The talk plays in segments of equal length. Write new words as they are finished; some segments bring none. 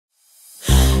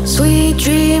Sweet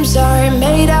dreams are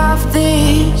made of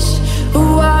this.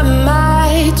 Who am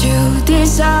I to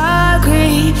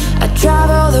disagree? I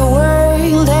travel the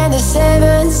world and the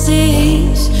seven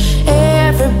seas.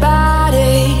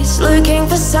 Everybody's looking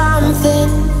for something.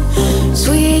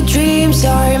 Sweet dreams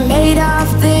are made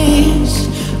of this.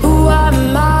 Who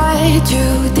am I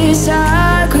to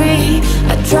disagree?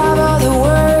 I travel the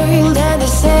world and the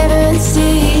seven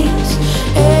seas.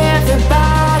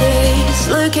 Everybody's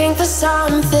looking for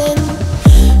something.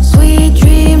 Sweet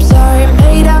dreams are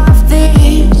made of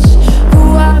this.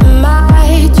 Who am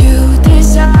I to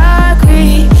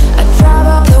disagree? I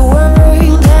travel the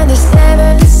world and the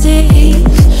seven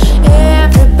seas.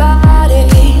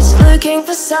 Everybody's looking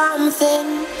for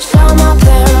something. Some of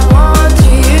them want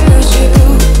to use you.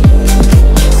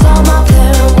 Some of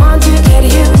them want to get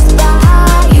used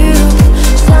by you.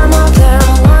 Some of them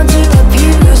want to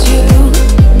abuse you.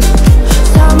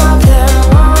 Some of them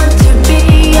want to be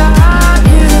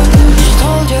abused. Just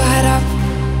hold your head up,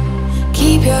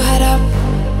 keep your head up.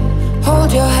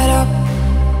 Hold your head up,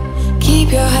 keep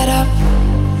your head up.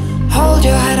 Hold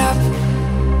your head up,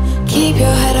 keep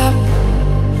your head up.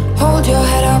 Hold your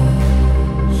head up,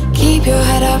 keep your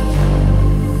head up.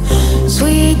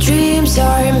 Sweet dreams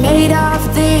are made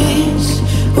of this.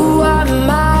 Who am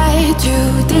I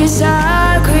to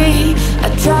disagree? I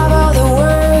travel the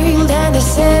world and the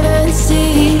seven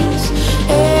seas.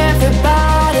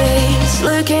 Everybody's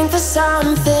looking for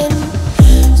something.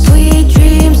 Sweet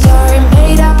dreams are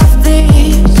made of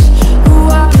this. Who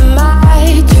am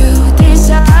I to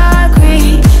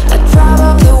disagree? I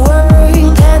travel the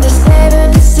world and the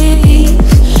seven seas.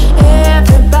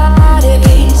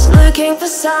 Everybody's looking for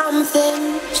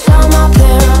something. Some of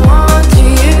them want to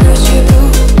use you.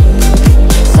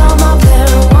 Some of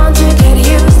them want to get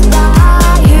used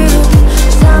by you.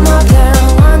 Some of them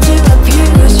want to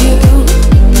abuse you.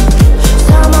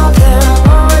 Some of them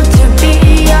want to be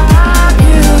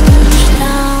abused.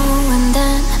 Now and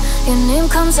then your name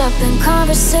comes up in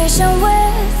conversation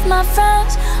with my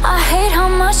friends. I hate how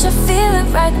much I feel it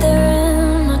right there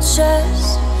in my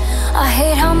chest. I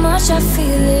hate how much I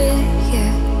feel it,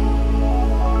 yeah.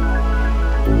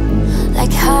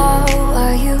 Like, how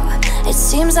are you? It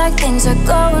seems like things are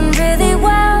going really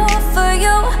well for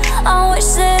you. I wish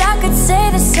that I could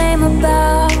say the same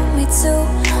about me too.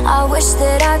 I wish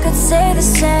that I could say the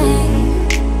same.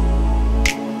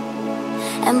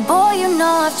 And boy, you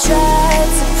know I've tried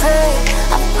to pray,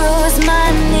 I've bruised my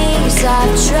knees,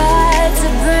 I've tried to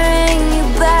bring you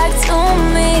back to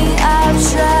me. I've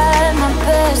tried my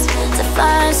best to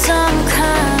find some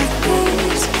kind of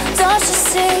peace. Don't you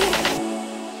see?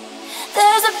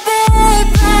 There's a big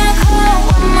black hole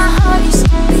where my heart used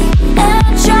to be, and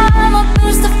I try my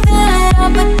best to fill it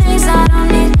up with things I don't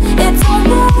need. It don't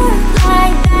work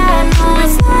like that, no,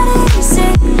 it's not easy.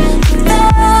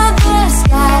 Fill the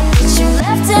sky that you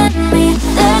left in me.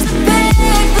 There's a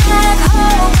big black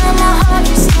hole where my heart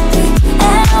used to be,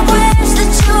 and I wish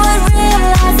that you would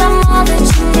realize I'm all that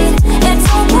you need. It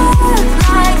don't work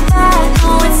like that,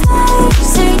 no, it's not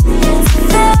easy.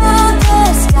 Fill the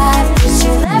sky that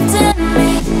you left in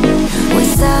me.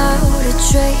 Without a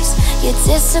trace, you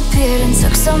disappeared and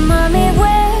took some of me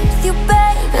with you,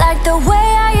 babe. Like the way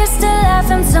I used to laugh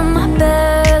until my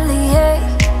belly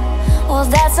ached. Well,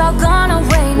 that's all gone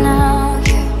away now,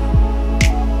 yeah.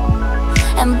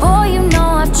 And boy, you know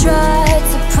I've tried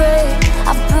to pray,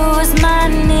 I've bruised my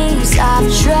knees, I've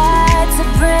tried to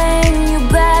bring you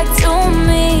back to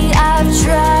me. I've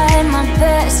tried my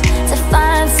best to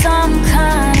find some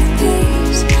kind of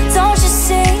peace. Don't you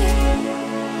see?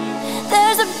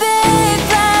 There's a big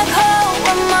black hole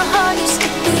where my heart used to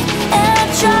be, and I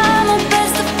try my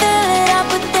best to fill it up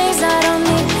with things I don't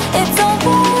need. It don't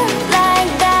work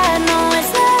like that, no,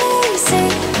 it's not easy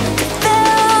to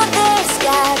fill this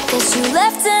gap that you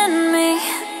left in me.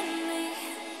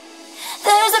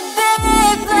 There's a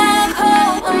big black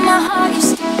hole where my heart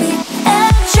used to be, and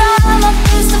I try my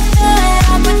best to fill it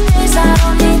up with things I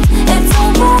don't need. It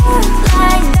don't work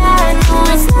like that, no,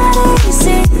 it's not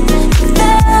easy to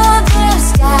fill this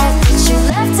gap that you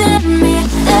left in me.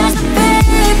 There's a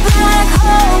big black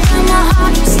hole where my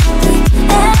heart used to be,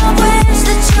 and I wish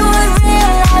that you would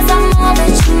realize I'm all that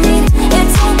you need. It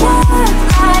don't work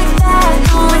like that,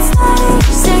 no, it's not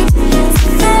easy to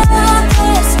fill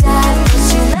this gap that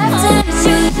you left in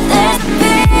me. There's a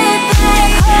big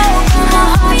black hole where my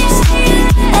heart used to be,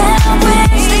 and I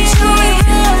wish that you would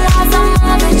realize I'm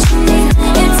all that you need.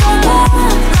 It don't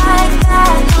work like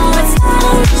that, no, it's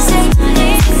not easy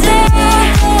to fill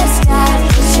this gap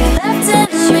that you left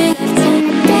in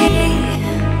me.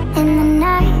 In the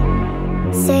night,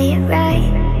 say it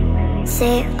right,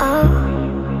 say it all.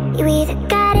 You either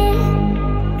got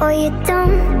you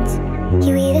don't.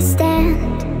 You either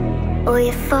stand or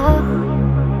you fall.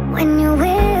 When your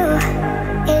will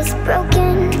is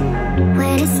broken,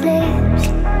 when it slips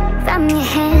from your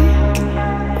hand,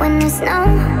 when there's no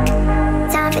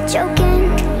time for joking,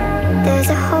 there's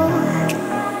a hole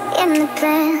in the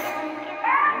plan.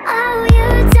 Oh, you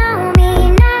don't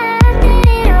mean nothing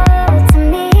at all to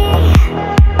me.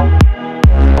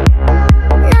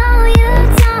 No, you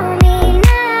don't mean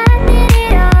nothing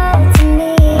at all to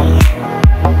me.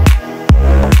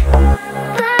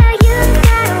 But you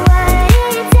got what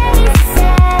it takes to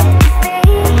set me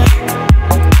free.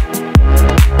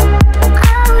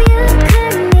 Oh, you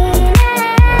could mean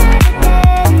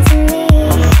everything to me.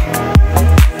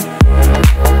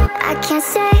 I can't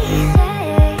say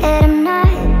that I'm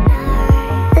not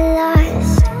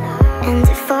lost and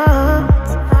default.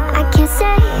 I can't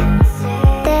say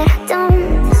that I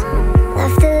don't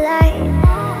love the light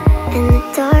and the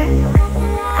dark.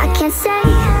 I can't say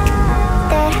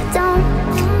that I don't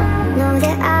know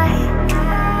that I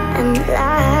am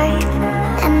alive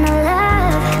and I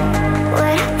love what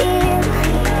I feel.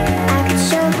 I could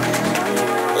show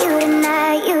you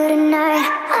tonight, you tonight.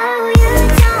 Oh, you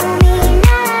don't mean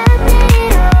nothing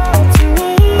at all to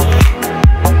me.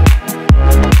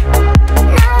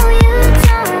 No, you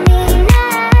don't mean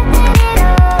nothing at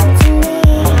all to me.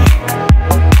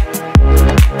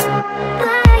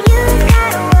 But you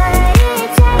got what it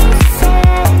takes to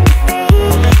set me free.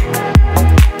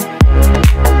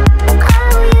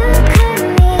 Oh, you could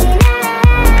mean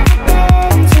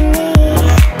everything to me.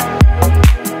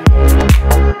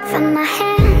 From my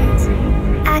hands,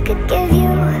 I could give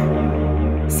you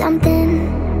something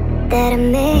that I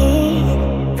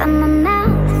made. From my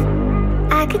mouth,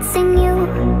 I could sing you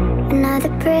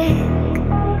another brick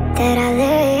that I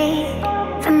laid.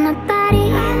 From my body,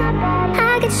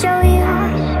 I could show you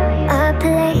a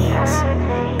place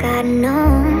God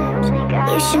knows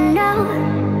you should know.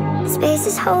 Space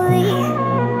is holy.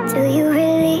 Do you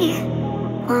really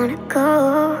wanna go?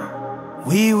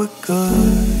 We were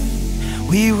good,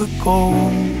 we were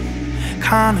gold.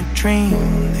 Kind of dream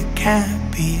that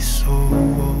can't be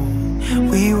sold.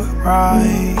 We were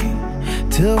right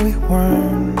till we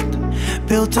weren't.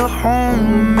 Built a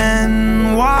home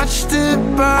and watched it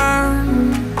burn.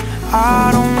 I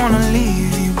don't wanna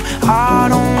leave you, I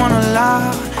don't wanna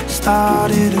lie.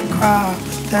 Started to cry,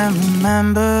 but then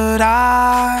remembered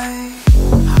I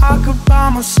could buy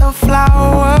myself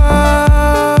flowers,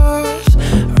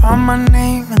 write my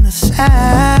name in the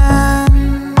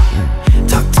sand,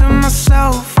 talk to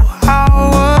myself for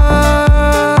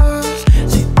hours,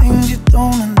 see things you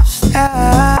don't understand.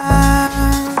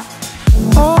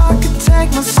 Oh, I could take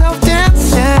myself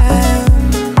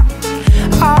dancing,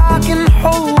 I can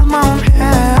hold my own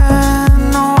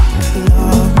hand. Oh, I could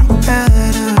love me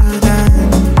better than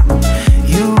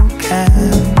you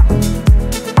can.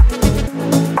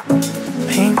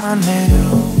 Paint my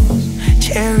nails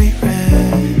cherry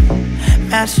red,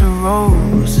 match the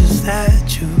roses that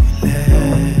you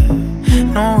left.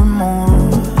 No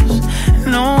remorse,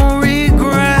 no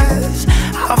regrets.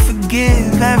 I'll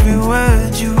forgive every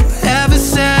word you ever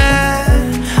said.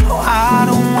 Oh, I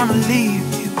don't wanna leave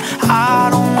you, I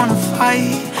don't wanna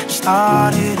fight.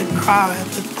 Started to cry,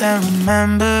 but then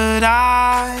remembered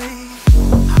I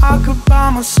could buy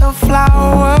myself flowers,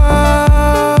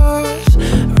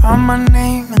 write my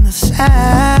name in the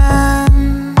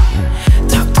sand,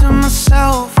 talk to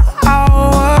myself for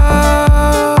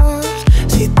hours,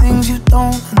 see things you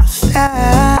don't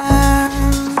understand.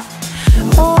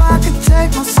 Oh, I could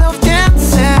take myself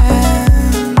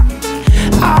dancing,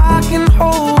 I can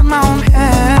hold my own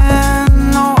hand.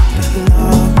 No, I could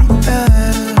love me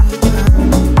better than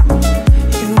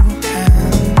you can.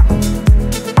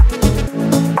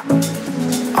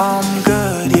 I'm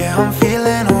good, yeah, I'm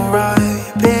feeling alright.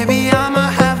 Baby, I'ma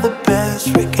have the best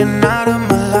freaking out of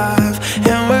my life.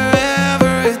 And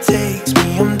wherever it takes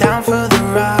me, I'm down for the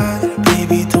ride.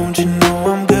 Baby, don't you know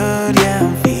I'm good, yeah,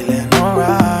 I'm feeling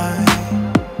alright.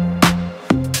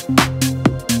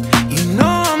 You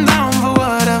know I'm down for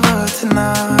whatever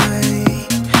tonight.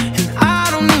 And I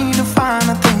don't need to find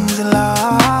the things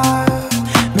alive.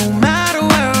 No matter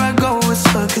where I go, it's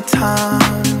a good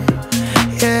time,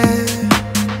 yeah.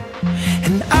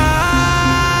 And I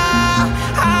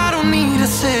don't need to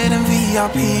sit in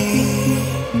VIP.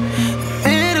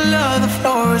 Middle of the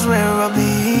floor is where I'll be.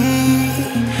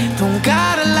 Don't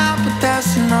got a lot, but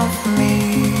that's enough.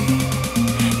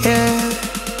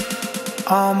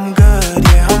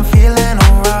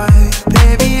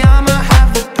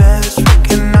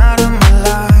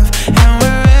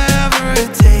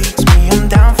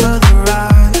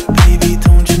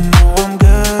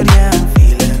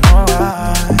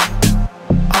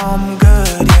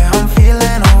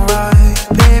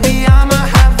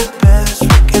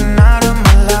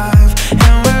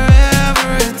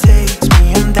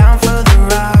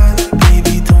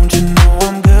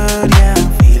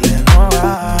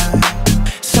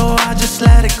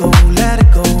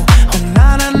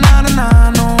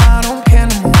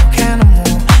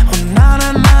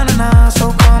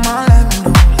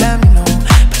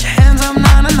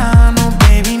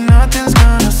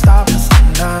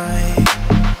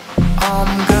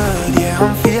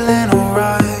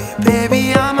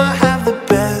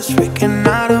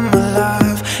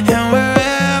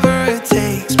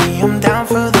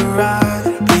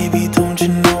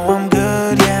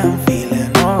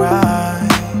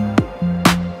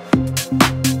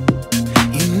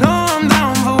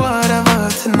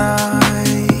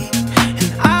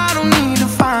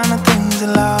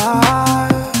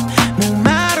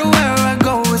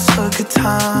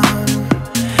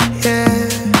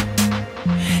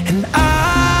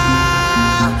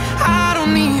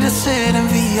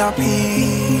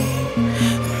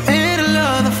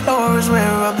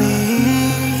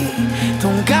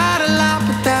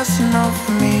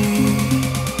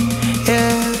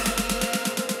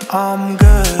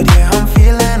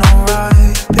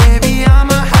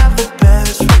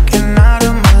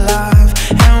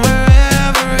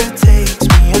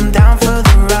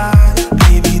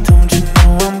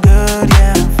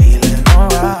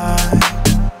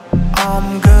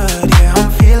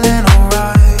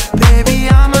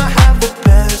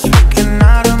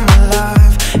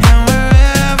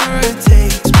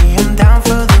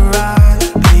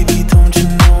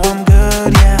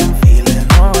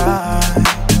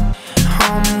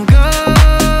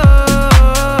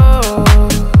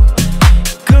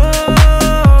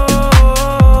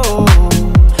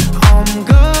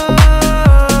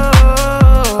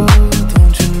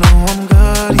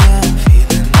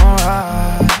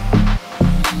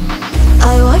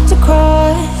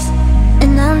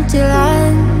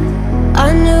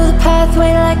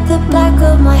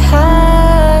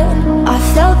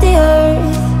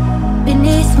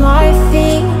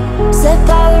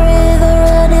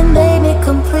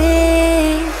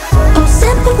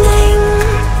 simple thing,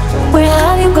 where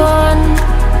have you gone?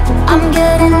 I'm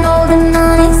getting old and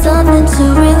I need something to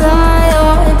rely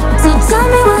on. So tell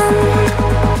me when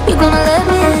you're gonna let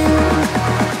me in.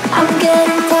 I'm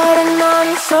getting tired and not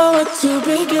sure where to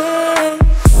begin.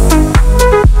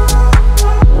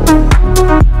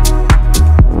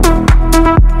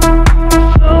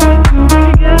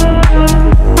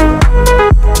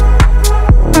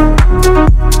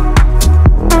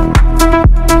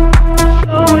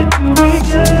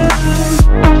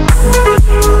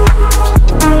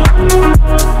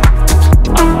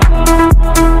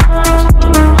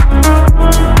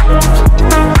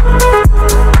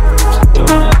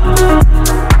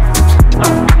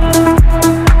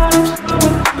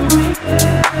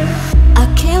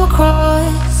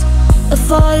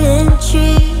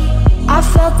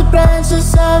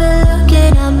 Branches of it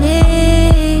looking at me.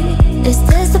 Is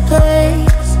this the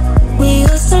place we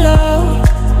used to love?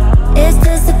 Is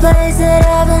this the place that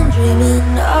I've been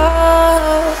dreaming of?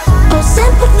 Oh,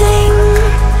 simple thing,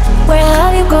 where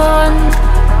have you gone?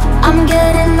 I'm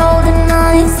getting old and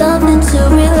I need something to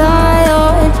rely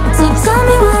on. So tell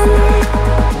me when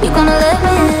you're gonna let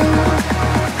me in.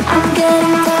 I'm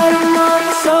getting tired and not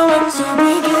sure where to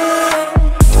begin.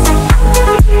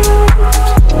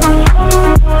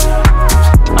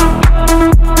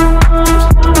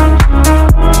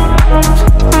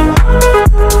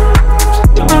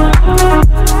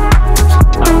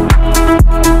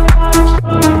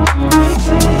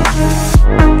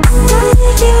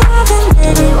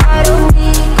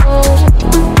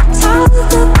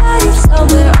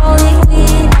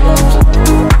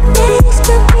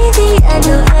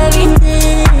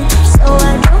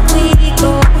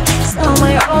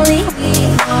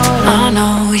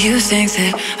 Think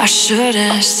that I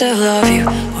shouldn't still love you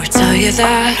or tell you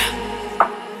that.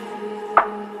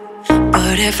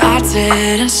 But if I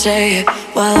didn't say it,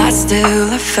 well, I still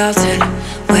have felt it.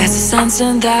 Where's the sense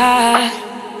in that?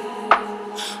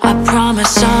 I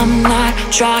promise I'm not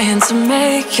trying to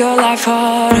make your life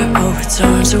harder or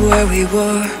return to where we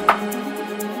were.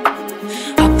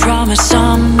 I promise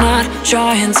I'm not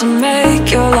trying to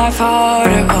make your life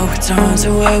harder or return to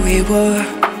where we were.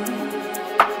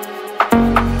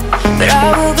 But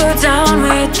I will go down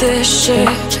with this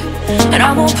shit, and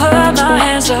I won't put my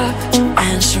hands up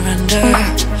and surrender.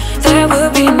 There will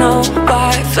be no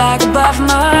white flag above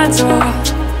my door.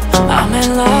 I'm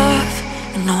in love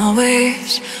and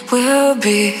always will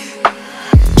be.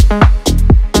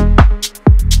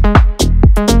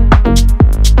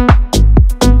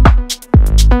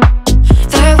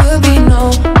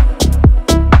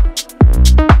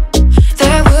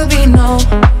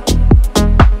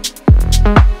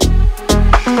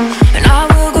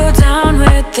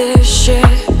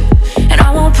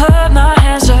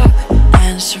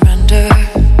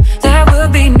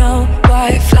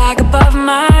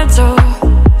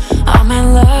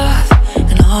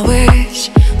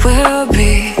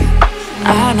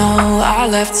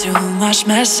 Too much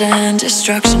mess and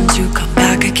destruction to come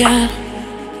back again.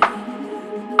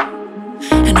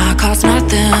 And I caused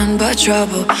nothing but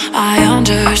trouble. I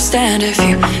understand if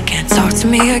you can't talk to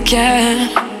me again.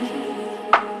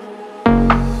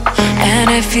 And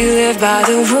if you live by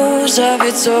the rules of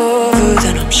it's over,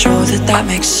 then I'm sure that that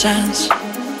makes sense.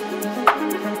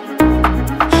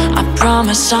 I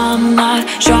promise I'm not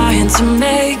trying to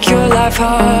make your life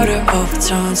harder or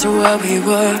return to where we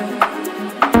were.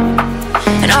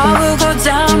 And I will go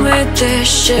down with this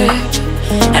shit,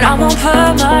 and I won't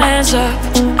put my hands up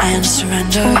and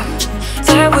surrender.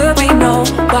 There will be no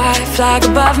white flag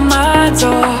above my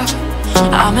door.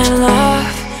 I'm in love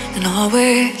and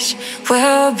always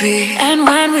will be. And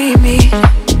when we meet,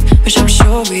 which I'm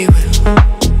sure we will,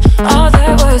 all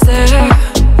that was there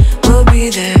will be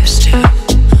there still.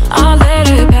 I'll let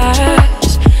it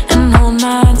pass and hold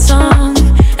my tongue,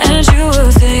 and you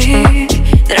will think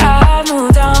that I've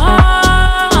moved on.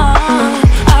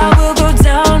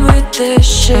 This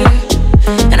shit,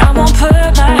 and I won't put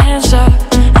my hands up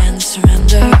and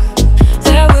surrender.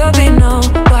 There will be no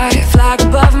white flag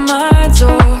above my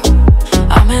door.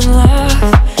 I'm in love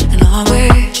and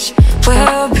always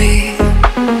will be.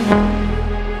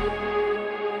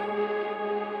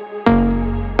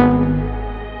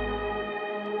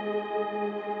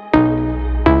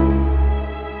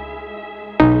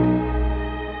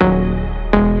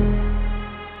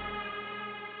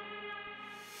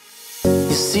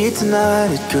 See,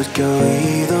 tonight it could go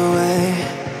either way.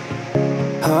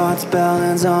 Hearts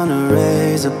balance on a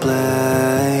razor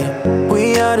blade.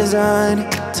 We are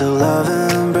designed to love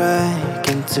and break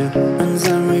into rinse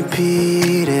and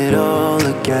repeat it all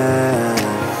again.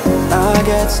 I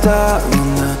get stuck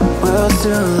when the world's too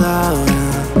loud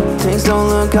and Things don't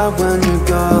look up when you're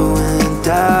going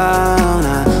down.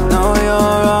 I know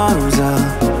your arms are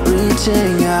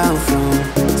reaching out from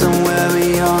somewhere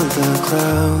beyond the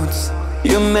clouds.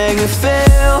 You make me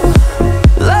feel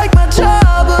like my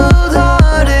troubled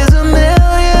heart is a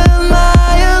million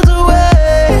miles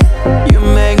away. You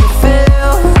make me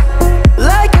feel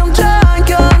like I'm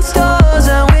drunk on stars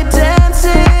and we're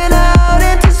dancing out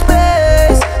into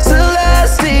space.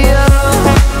 Celestial.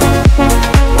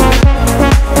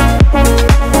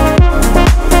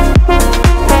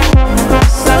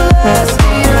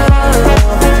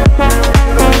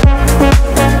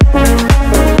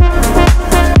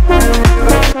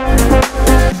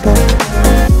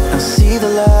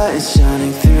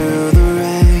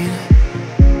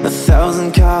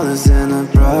 Colors in a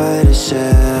brighter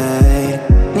shade,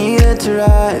 needed to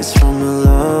rise from the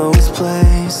lowest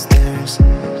place. There's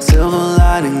silver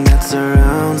lining that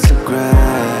surrounds the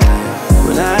gray.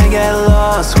 When I get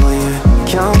lost, will you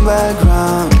come back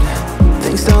round?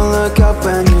 Things don't look up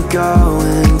when you're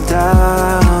going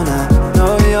down. I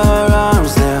know your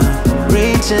arms, they're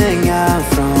reaching out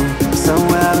from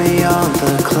somewhere beyond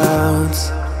the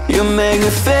clouds. You make me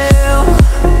feel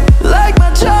like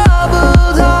my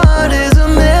troubled heart is a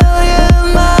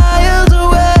million miles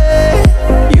away.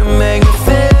 You make me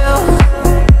feel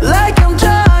like I'm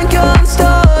drunk on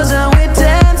stars and we're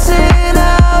dancing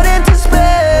out into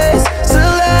space.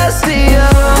 Celestial.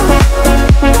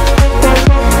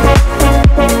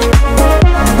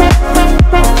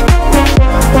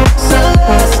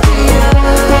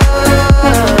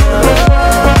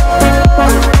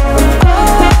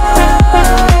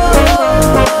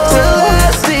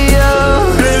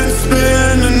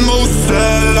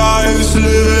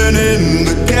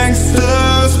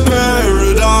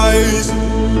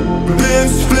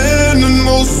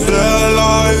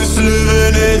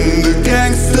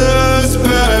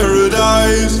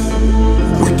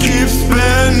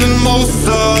 Most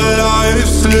our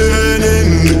lives living in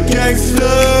the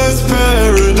gangster's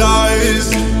paradise.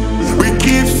 We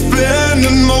keep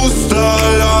spending most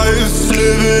our lives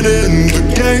living in the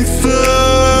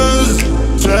gangsters.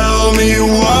 Tell me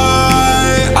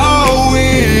why are we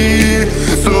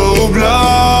so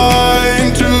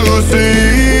blind to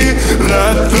see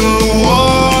that the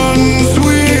ones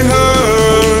we hurt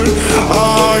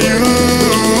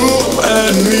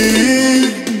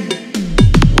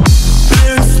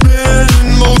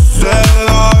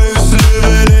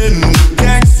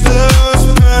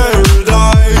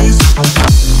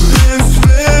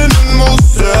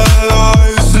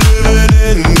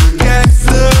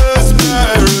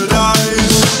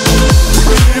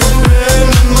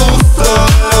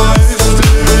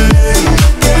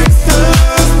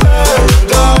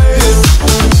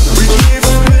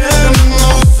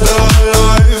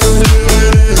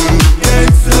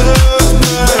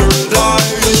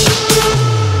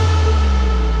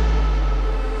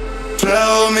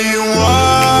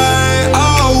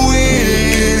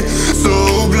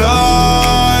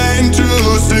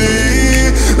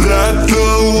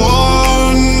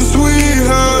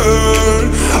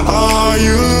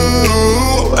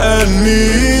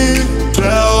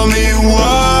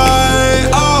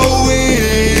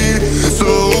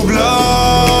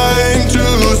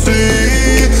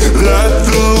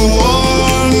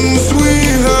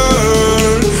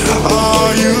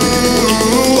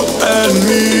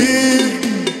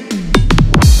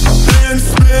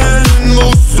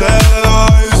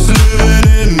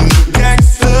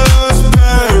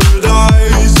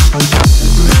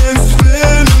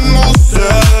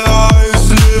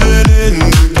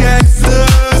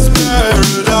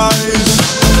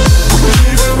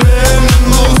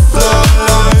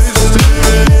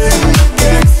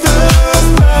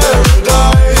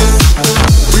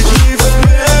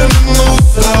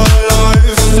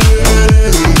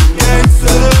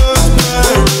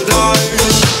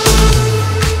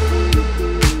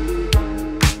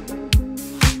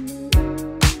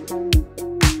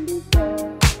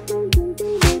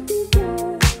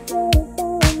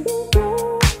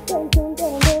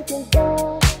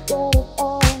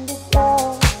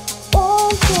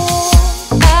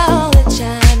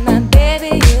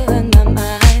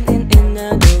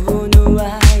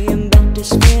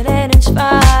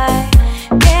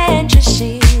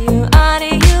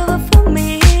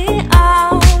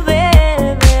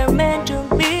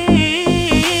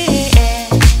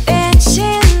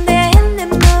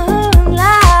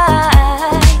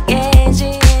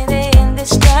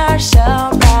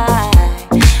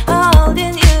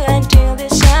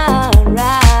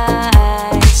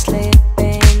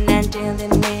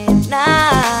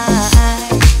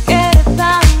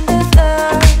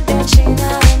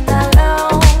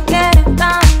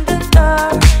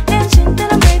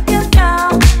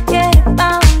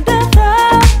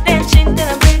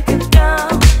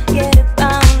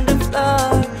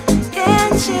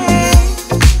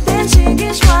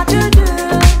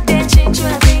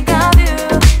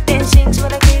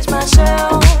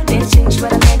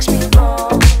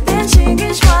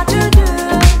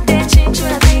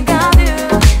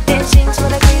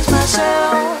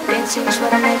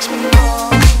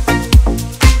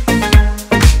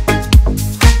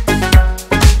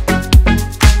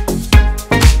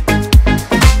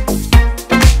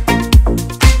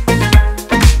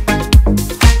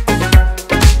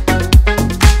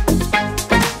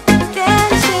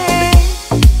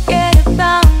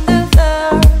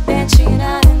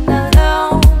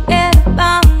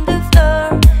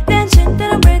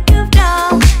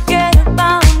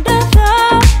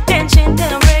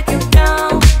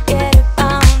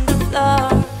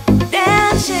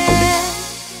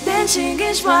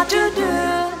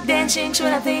Dancing's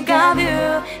when I think of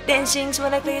you. Dancing's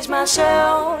when I please my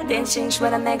soul. Dancing's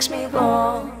when it makes me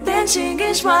go. Dancing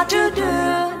is what to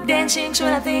do. Dancing's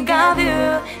when I think of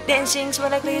you. Dancing's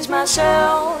when I please my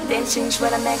soul. Dancing's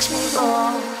when it makes me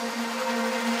go.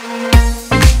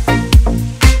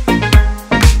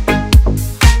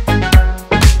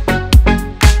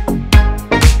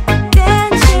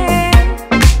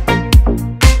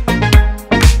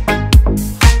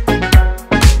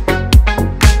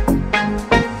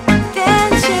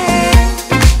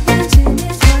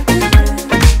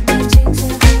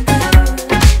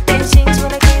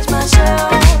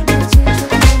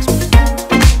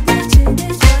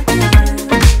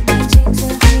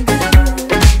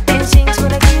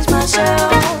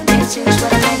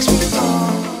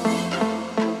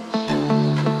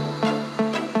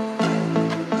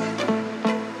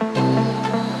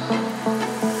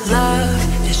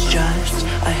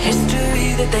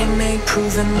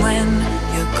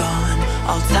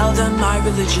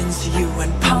 Religion's you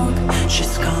and punk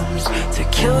just comes to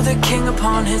kill the king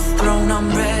upon his throne. I'm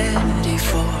ready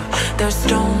for their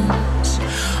stones.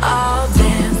 I'll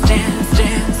dance, dance,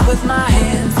 dance with my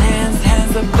hands, hands,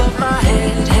 hands above my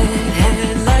head, head,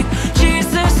 head. Like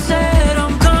Jesus said,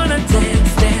 I'm gonna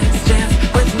dance, dance, dance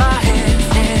with my hands,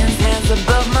 hands, hands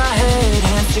above my head.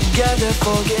 Hands together,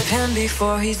 forgive him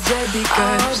before he's dead.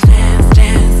 Because I'll dance,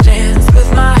 dance, dance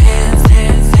with my hands,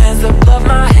 hands, hands above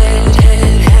my head,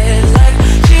 head, head. Like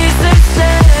Jesus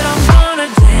said, I'm gonna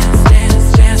dance, dance,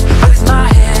 dance with my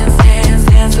hands, hands,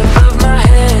 hands above my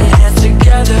head. Hands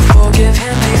together, forgive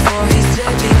him before he's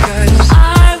dead. Because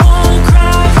I won't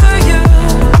cry for you,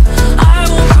 I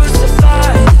won't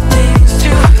crucify the things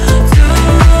you do.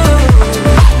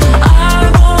 I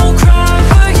won't cry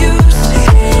for you, see,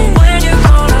 when you're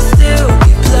gonna still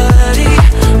be bloody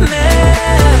Mary.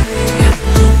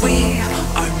 We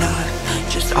are not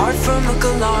just art from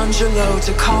Michelangelo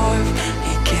to carve.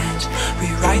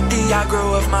 Rewrite the aggro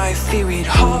of my theoried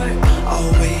heart.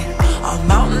 I'll wait on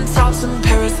mountaintops in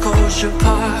Paris,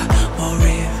 Colchapa,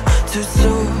 Moriis to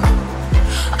soar.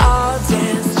 I'll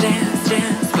dance, dance,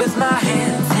 dance with my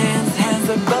hands, hands, hands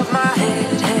above my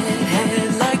head, head,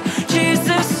 head. Like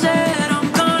Jesus said,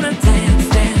 I'm gonna dance,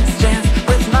 dance, dance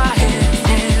with my hands,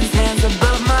 hands, hands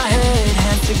above my head.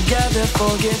 Hands together,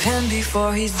 forgive him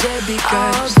before he's dead.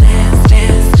 Because I'll dance,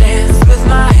 dance, dance with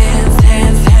my hands,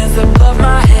 hands, hands above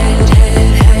my head,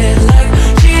 head, head. Like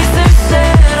Jesus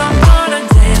said, I'm gonna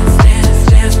dance, dance,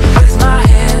 dance with my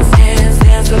hands, hands,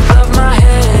 hands above my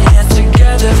head. Hands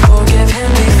together, forgive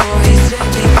him before he's dead.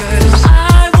 Because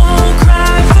I won't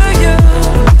cry for you,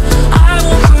 I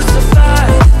won't crucify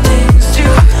the things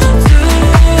you do.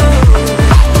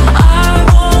 I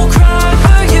won't cry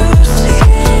for you, see,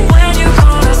 when you're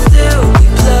gonna still be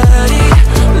bloody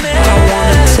Mary. I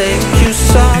wanna take you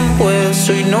somewhere so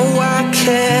you know I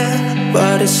care,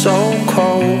 but it's so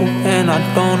cold and I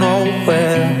don't know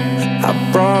where. I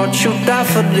brought you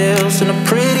daffodils in a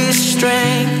pretty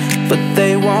string, but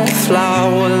they won't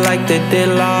flower like they did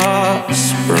last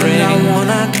spring. I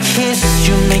wanna kiss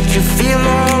you, make you feel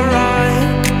alright.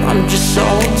 I'm just so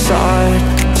tired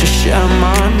to share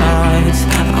my nights.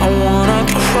 I wanna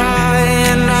cry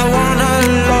and I wanna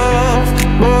love,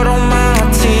 but all my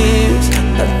tears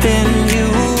have been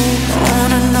used on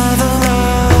another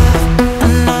love,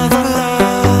 another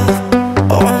love.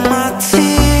 All my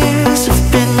tears have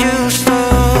been used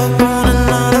up on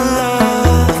another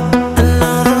love,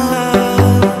 another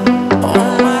love.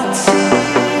 All my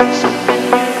tears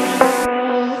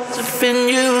have been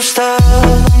used up.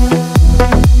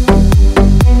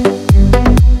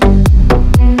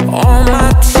 All my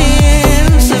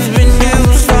tears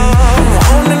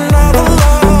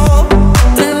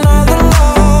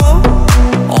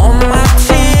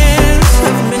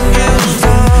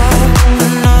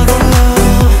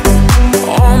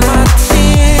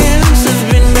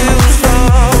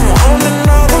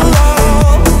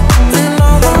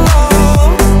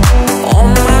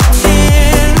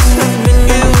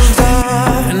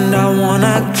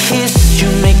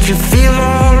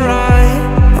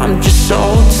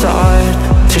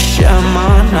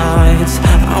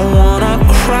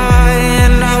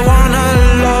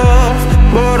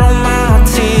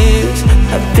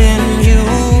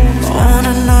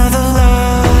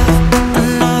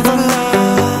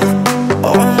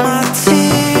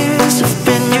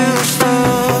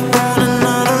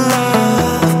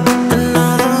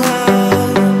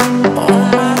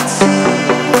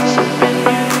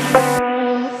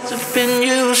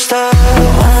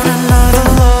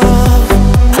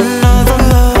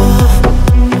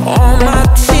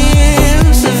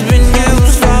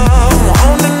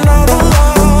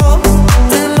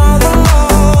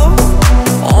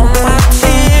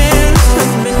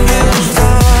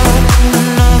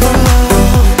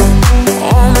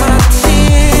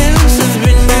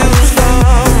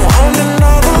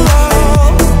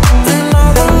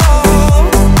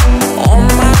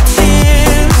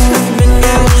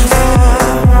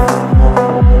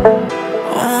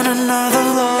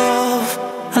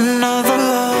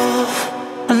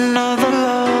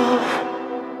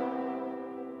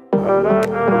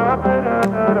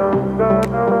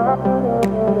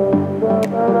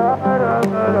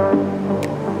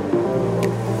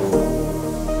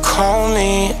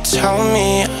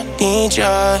need you.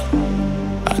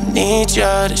 I need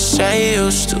you to say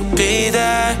you'll still be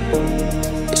there.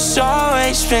 It's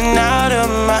always been out of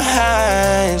my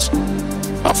hands.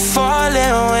 I'm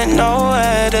falling with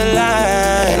nowhere to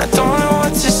land. I don't know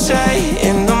what to say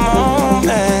in the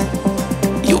moment.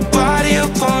 Your body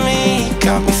up on me,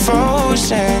 got me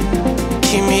frozen.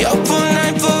 Keep me up all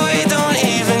night, but we don't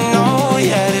even know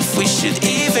yet if we should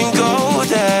even go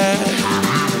there.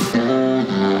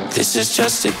 This is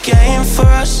just a game for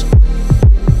us.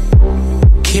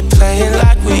 Keep playing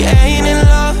like we ain't in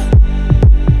love.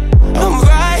 I'm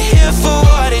right here for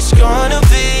what it's gonna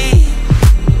be.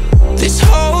 This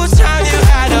whole time you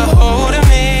had a hold of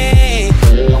me.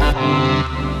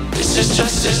 This is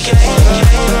just a game.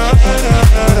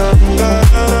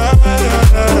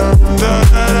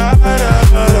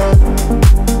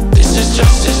 This is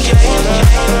just a game.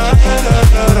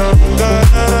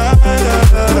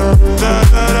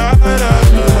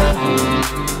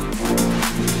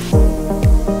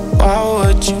 Why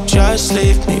would you just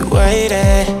leave me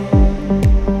waiting?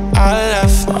 I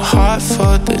left my heart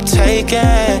for the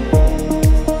taking.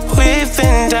 We've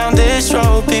been down this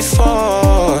road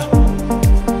before.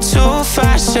 Too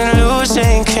fast and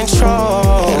losing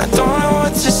control. And I don't know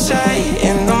what to say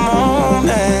in the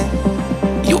moment.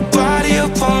 Your body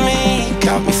up on me,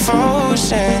 got me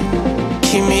frozen.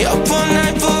 Keep me up all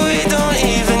night, but we don't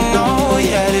even know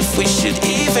yet if we should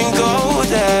even go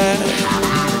there.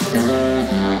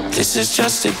 This is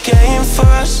just a game for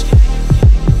us.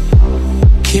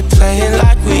 Keep playing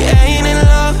like we ain't in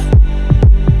love.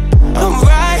 I'm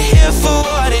right here for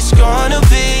what it's gonna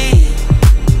be.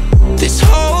 This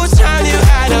whole time you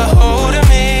had a hold of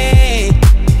me.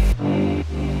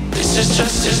 This is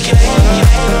just a game.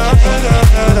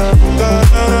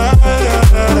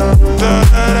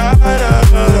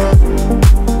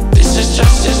 This is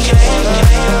just a game.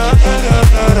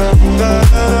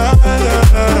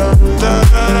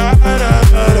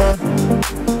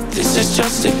 This is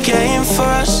just a game for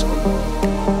us.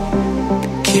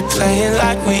 Keep playing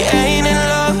like we ain't in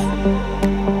love.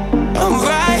 I'm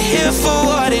right here for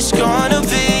what it's gonna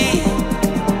be.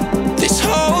 This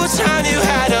whole time you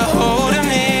had a hold of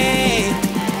me.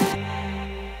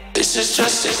 This is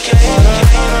just a game.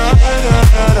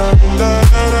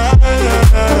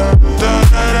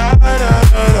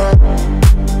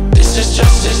 This is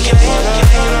just a game.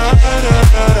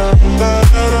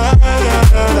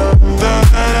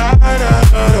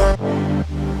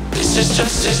 This is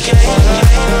just a game.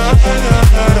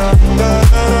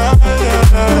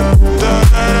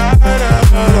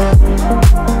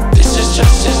 This is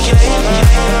just a game.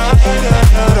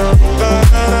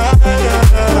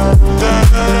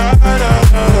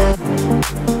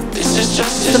 This is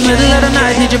just a game. The middle of the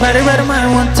night, need your body right on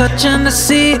mine. One touch and I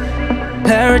see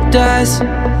paradise,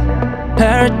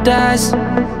 paradise.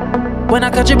 When I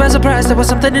caught you by surprise, there was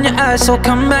something in your eyes, so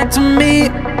come back to me.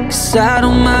 'Cause I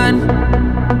don't mind,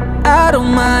 I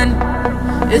don't mind.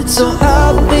 It's so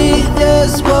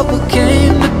obvious what we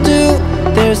came to do.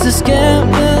 There's this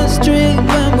chemistry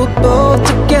when we're both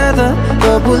together,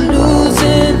 but we're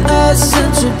losing us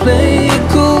since we play it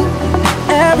cool.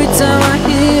 Every time I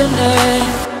hear your name,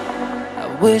 I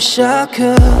wish I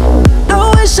could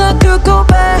go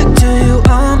back to you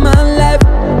all my life.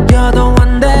 You're the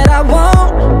one that I want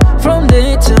from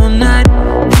day till night.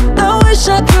 I wish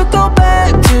I could go back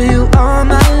to you all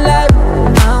my life.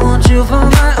 I want you for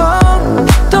my own.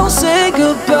 Don't say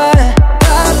goodbye.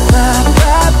 Bye, bye,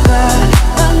 bye, bye.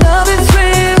 My love is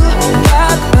real.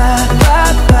 Bye, bye,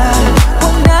 bye, bye.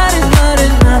 One night is not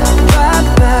enough. Bye,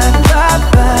 bye, bye,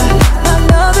 bye. My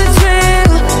love is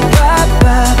real. Bye,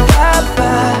 bye, bye,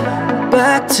 bye.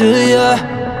 Back to you.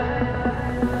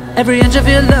 Every inch of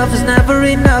your love is never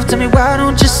enough. Tell me why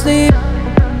don't you sleep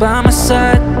by my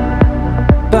side,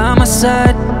 by my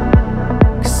side.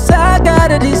 'Cause I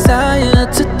got a desire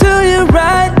to do you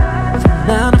right. From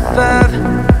 9 to 5,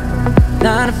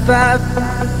 9 to 5.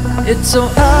 It's so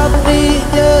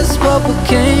obvious what we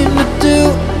came to do.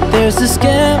 There's this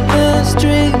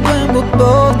chemistry when we're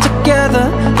both together,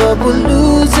 but we're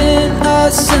losing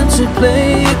us since we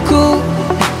play it cool.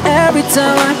 Every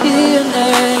time I hear your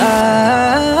name,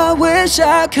 I wish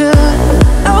I could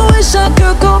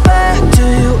go back to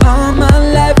you all my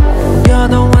life. You're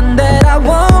the one that I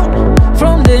want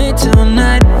from day till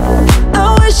night. I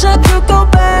wish I could go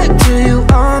back to you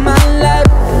all my life.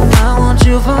 I want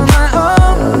you for my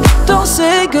own. Don't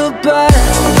say goodbye.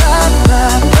 Bye,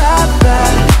 bye, bye,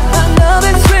 bye. My love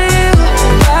is real.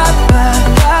 Bye, bye,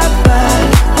 bye, bye.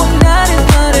 One night is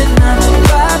not enough.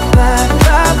 Bye, bye,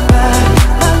 bye, bye.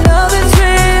 My love is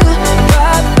real.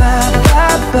 Bye, bye,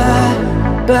 bye, bye.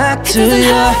 Back to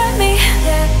you.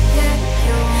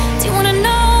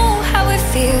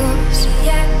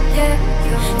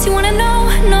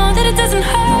 doesn't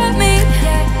hurt me.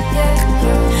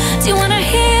 Do you wanna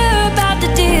hear about the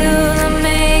deal I'm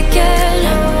making?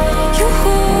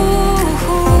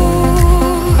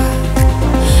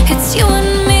 It's you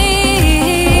and me.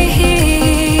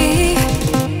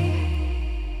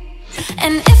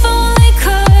 And if only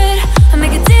could I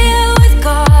make a deal with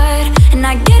God, and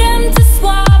I get him to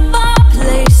swap our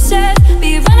places.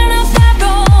 Be running up that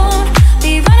road,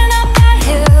 be running up that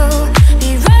hill, be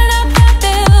running up that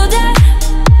building.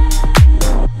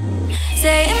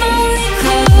 Say if only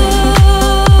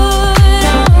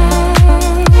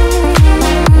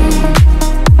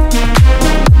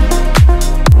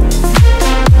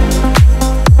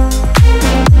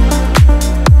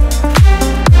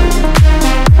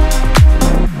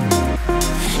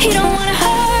he don't wanna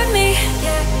hurt me,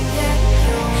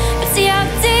 but see how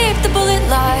deep the bullet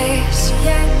lies.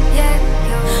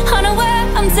 Unaware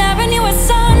I'm tearing you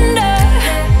asunder.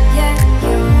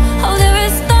 Oh, there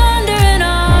is thunder in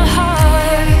our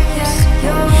hearts.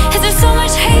 Is there so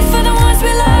much hate for the ones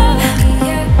we love?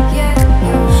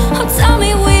 Oh, tell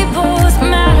me we both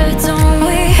matter, don't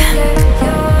we?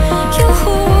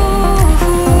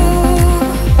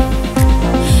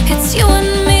 It's you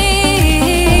and me.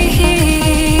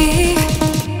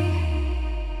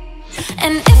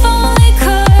 And if only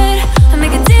could I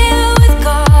make a deal with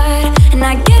God, and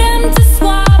I get him to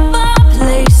swap our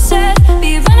places.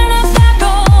 Be running up that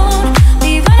road,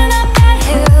 be running up that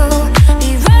hill, be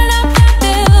running up that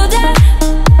building.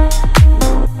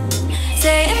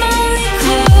 Say if only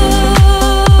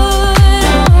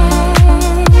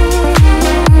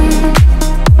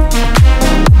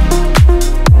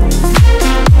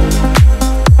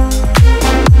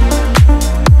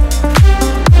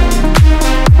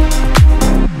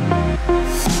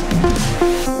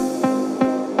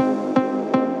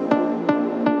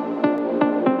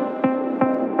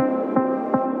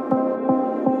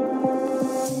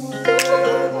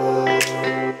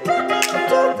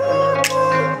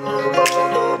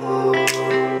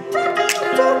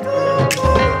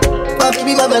My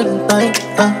baby, my Valentine,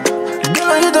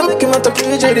 girl, I you don't make him out to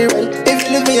play Jerry right. If you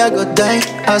leave me, I go die,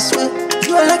 I swear.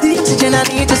 You are like the oxygen I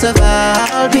need to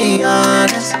survive, I'll be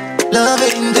honest.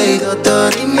 Loving day, don't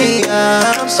turn me,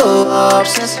 I'm so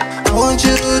obsessed. I want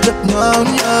you to know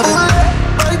me.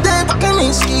 Right there, I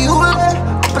can see you.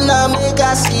 Open up, make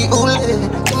I see you.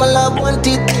 Give my love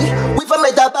nwantiti. We for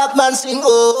make that Batman sing,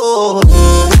 oh.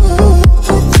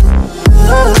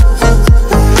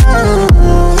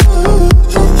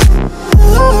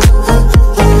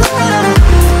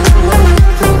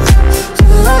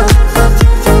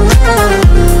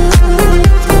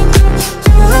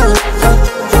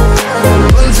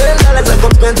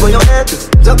 For your head,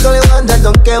 don't call you one that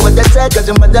don't care what they said. Cause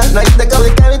your mother, now you the girl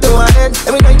they carry to my head.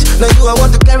 Every night, now you I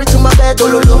want to carry to my bed.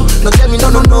 Oh, no, no, tell me no,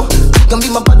 no, no. You can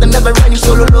be my partner, never ride you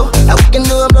solo, low. Now we can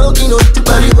do I'm low, you know, it's a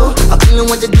party, go. I'm feeling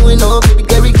what you're doing, oh, baby,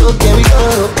 carry go, carry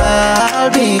go. I'll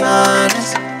be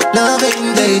honest,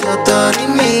 loving day, you're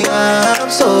turning me, I'm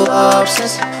so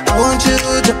obsessed. I want you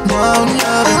to know me,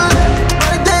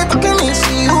 right there, I can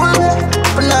see you,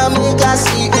 but now make I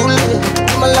see you,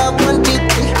 my love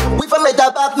nwantiti. We for make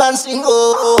that Batman sing,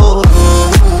 oh.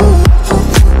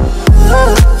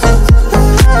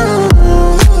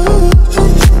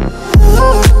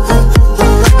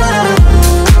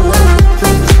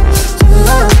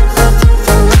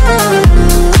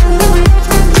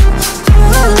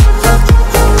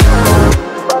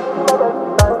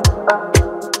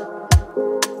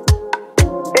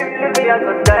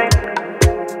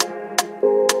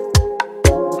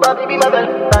 My baby, my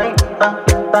Valentine,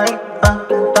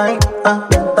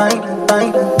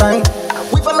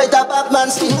 we for make that Batman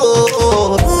sing,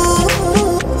 oh.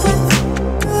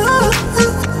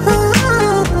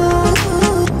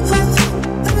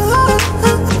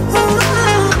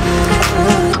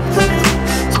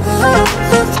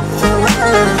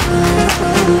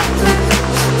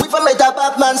 We for make that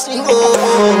Batman sing,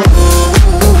 oh.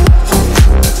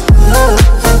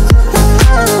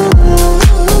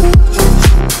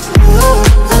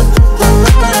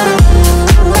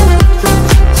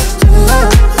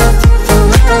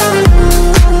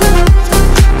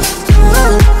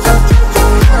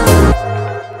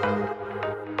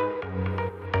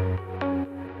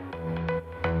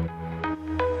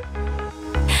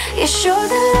 you show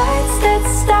the lights that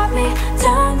stop me,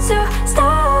 turn to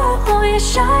stone. Oh, you're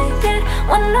shining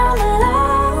when I'm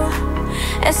alone.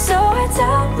 And so I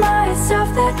tell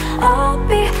myself that I'll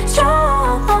be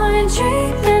strong and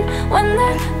dreaming when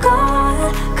they're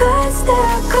gone. Cause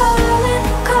they're calling,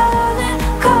 calling,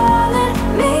 calling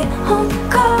me home.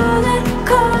 Calling,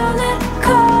 calling,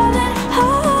 calling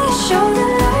home. You show the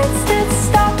lights that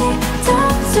stop me,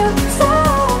 turn to stone.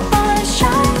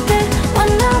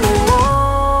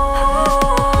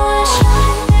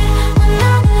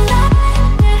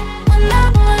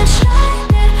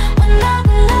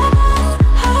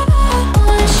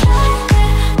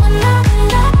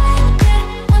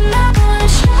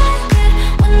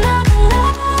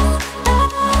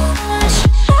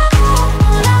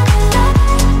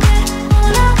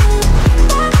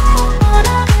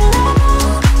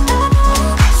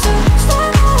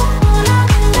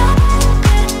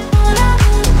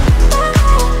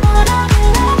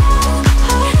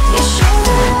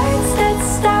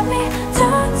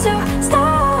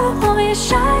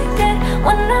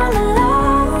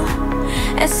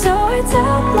 And so I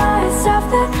tell myself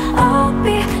that I'll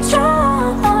be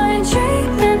strong on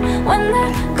treatment when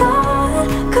they're calling,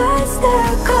 'cause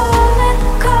they're calling,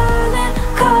 calling,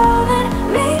 calling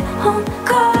me home,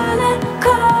 calling,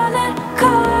 calling,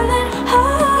 calling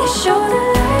home. You show the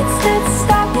lights that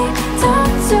stop me,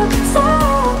 turn to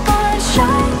stop on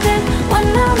shining when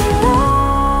I'm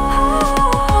alone.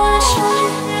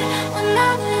 Shining when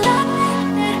I'm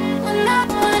alone, when I'm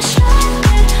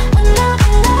shining when I'm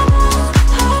alone.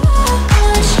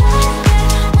 Shining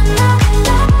when I'm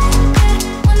alone,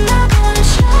 when I'm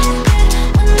shining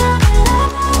when I'm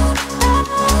alone.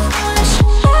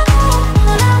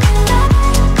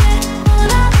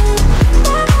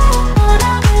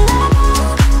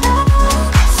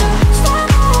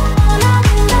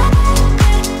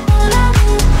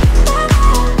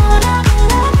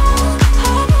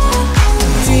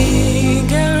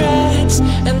 Cigarettes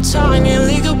and tiny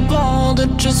legal ball,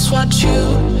 that's just what you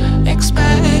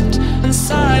expect.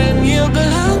 Inside a new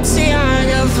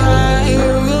Balenciaga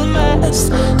viral mess,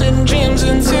 then dreams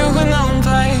into an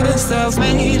empire,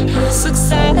 self-made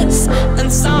success.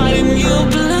 Inside a new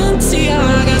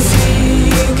Balenciaga,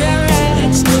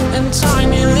 cigarettes and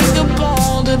tiny legal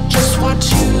ball, that's just what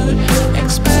you'd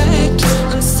expect.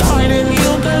 Inside a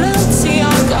new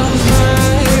Balenciaga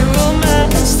viral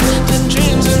mess, then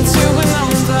dreams into an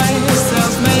empire,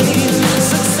 self-made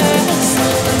success.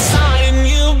 Inside a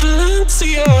new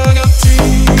Balenciaga,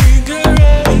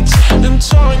 cigarettes and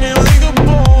tiny legal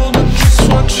ball, that's just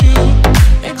what you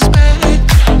expect.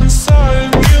 Inside a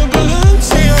new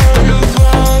Balenciaga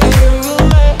viral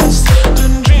mess,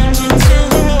 then dreams into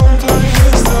an empire,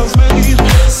 self-made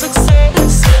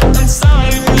success.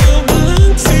 Inside a new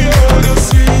Balenciaga,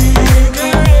 cigarettes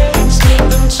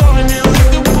and tiny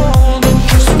legal ball, that's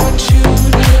just what you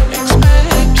expect.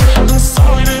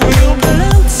 Inside a new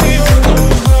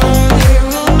Balenciaga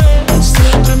viral mess,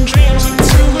 then dreams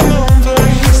into an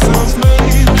empire,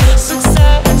 self-made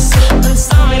success.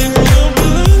 Inside a new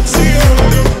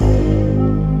Balenciaga.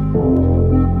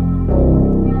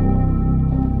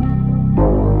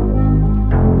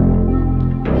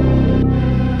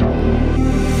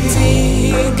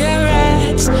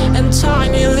 Cigarettes and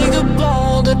tiny legal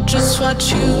ball, that's just what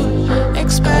you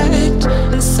expect.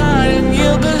 Inside a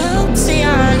new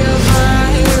Balenciaga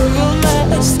viral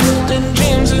mess, then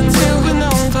dreams into an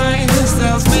empire,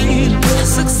 self-made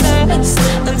success.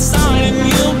 Inside a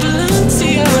new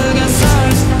Balenciaga,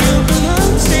 side new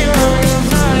Balenciaga,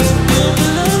 vibe new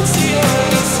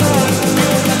Balenciaga, side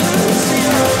new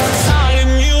Balenciaga, side a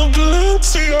new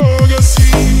Balenciaga,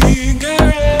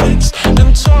 cigarettes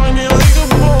and tiny legal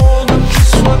ball, that's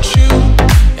just what you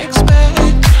expect.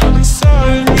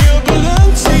 Inside a new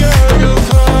Balenciaga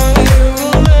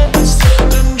viral mess,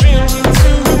 then dreams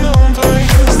into an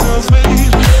empire,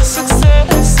 self-made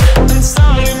success.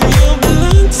 Inside a new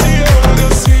Balenciaga,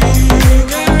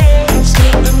 cigarettes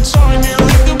and tiny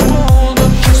legal ball,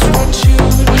 that's just what you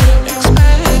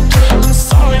expect.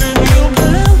 Inside a new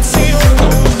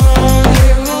Balenciaga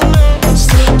viral mess,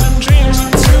 then dreams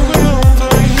into an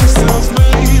empire,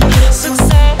 self-made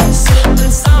success.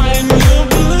 Inside a new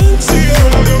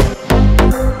Balenciaga.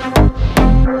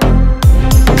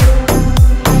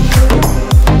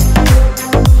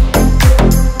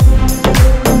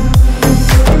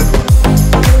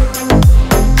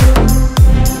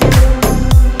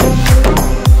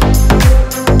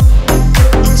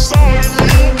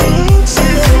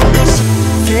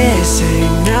 This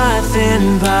ain't nothing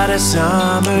but a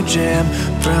summer jam.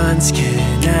 Bronze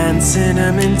skin and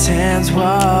cinnamon tans,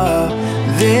 whoa.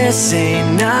 This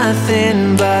ain't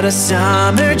nothing but a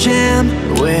summer jam.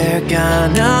 We're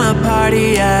gonna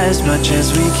party as much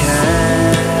as we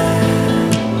can.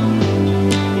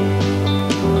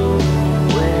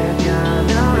 We're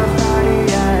gonna party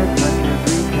as much as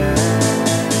we can.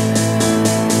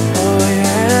 Oh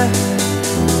yeah.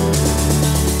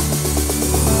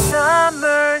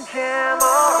 Summer jam,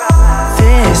 alright.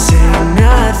 This ain't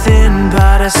nothing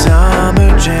but a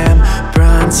summer jam.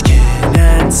 Bronze skin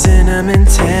and cinnamon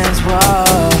tans,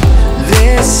 whoa.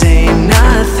 This ain't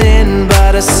nothing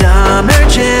but a summer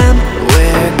jam.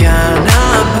 We're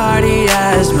gonna party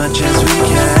as much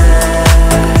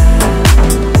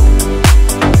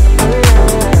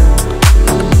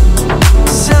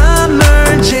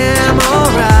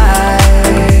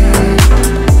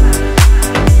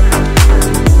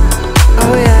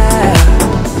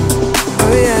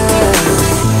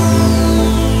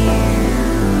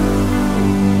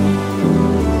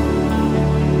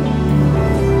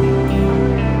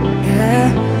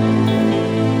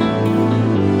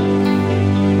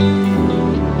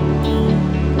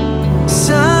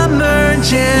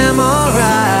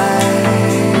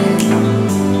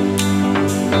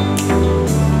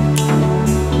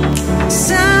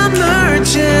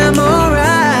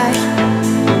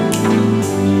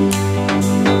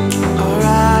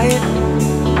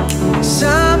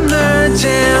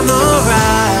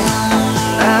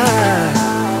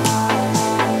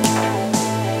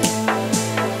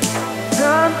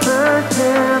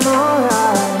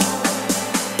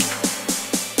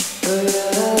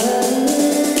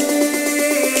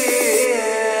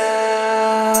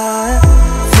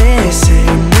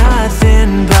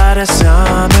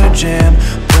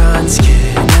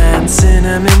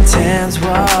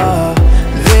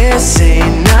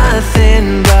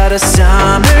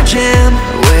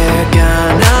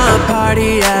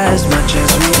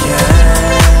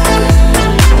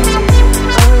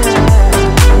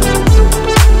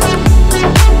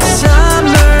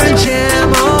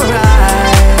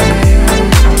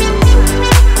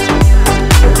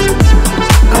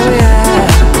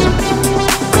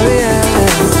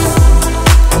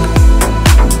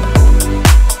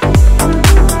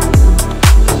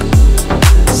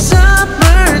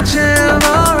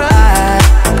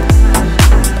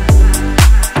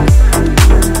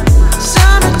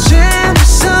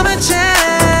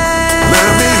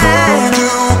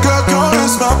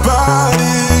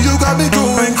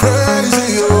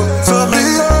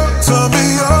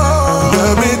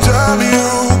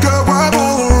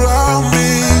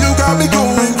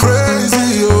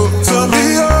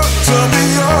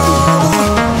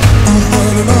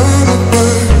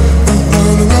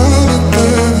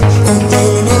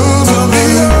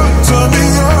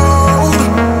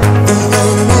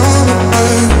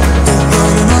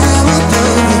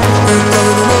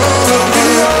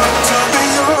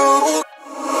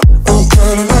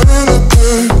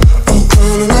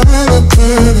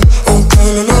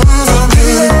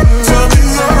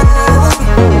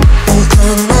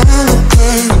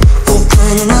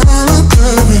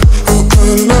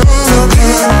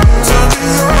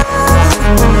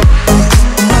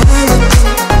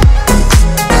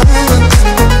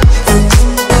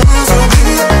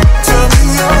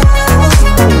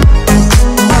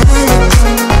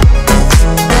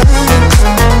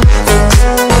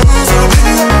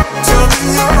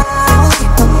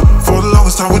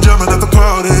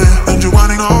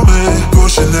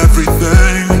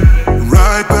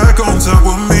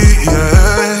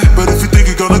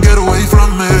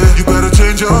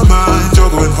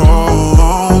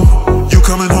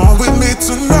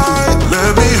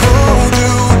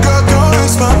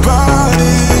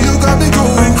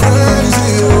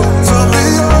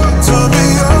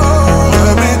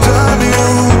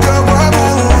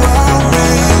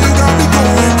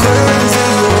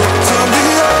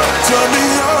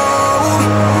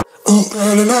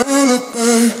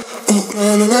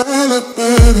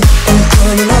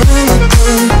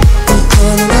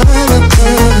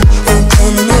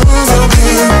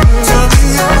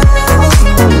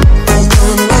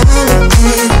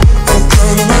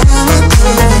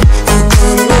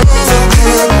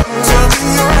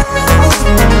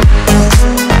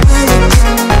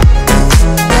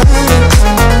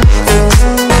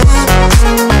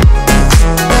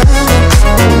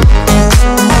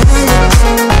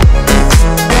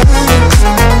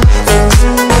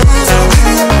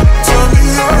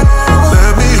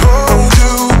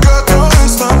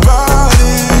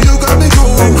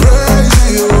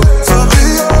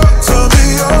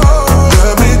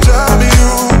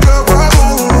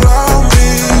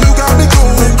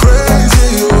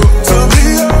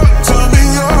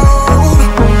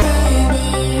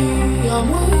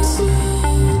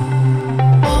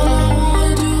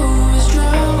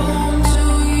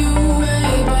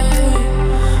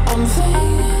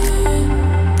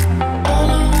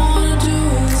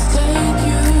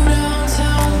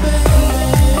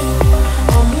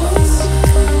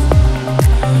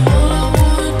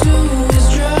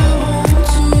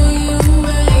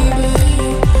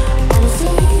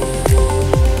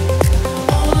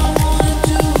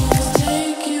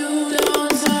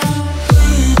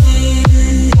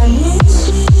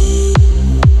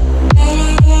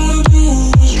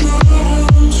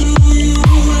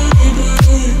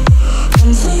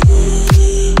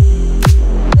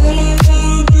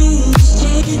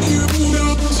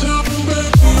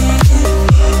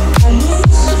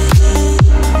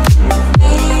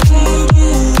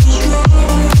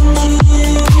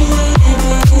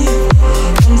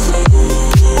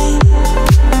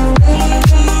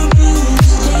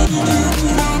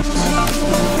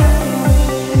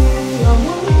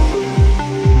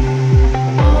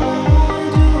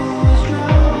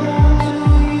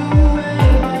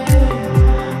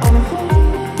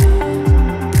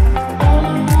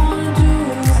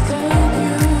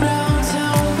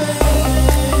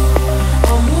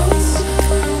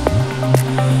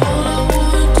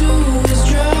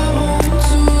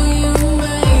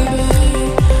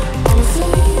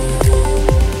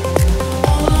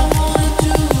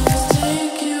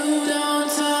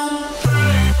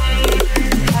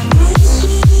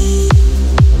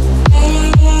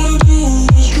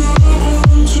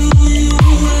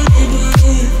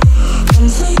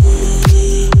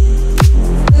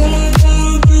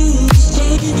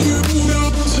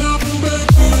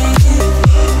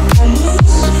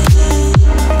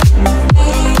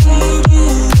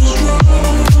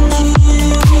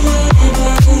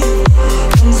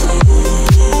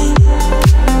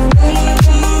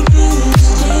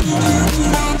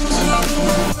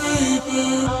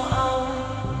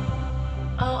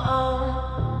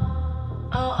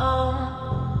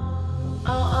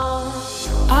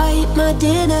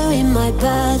dinner in my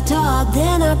bathtub,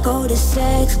 then I go to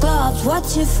sex clubs,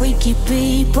 watching freaky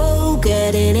people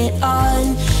getting it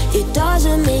on. It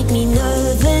doesn't make me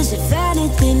nervous, if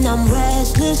anything I'm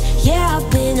restless. Yeah, I've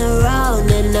been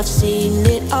around and I've seen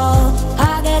it all.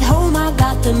 I get home, I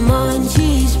got the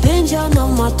munchies, binge on all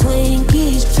my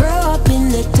Twinkies, throw up in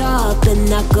the tub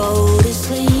and I go to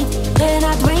sleep. Then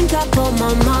I drink up all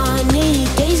my money,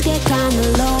 days get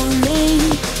kinda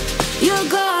lonely. You're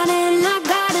gone and I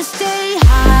gotta stay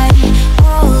high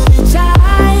all the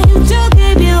time to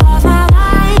keep you off my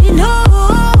mind.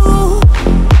 Oh,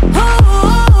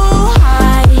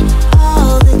 high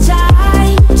all the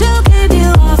time to keep you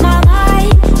off my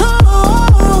mind.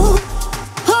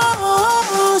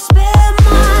 Spend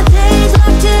my days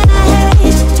locked in a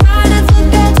haze, trying to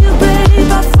forget you,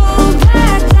 babe. I fall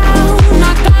back down.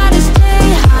 I gotta stay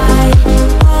high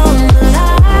all my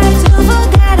life to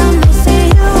forget I'm missing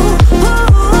you.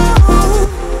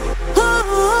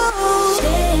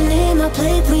 Staying in my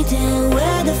play, pretend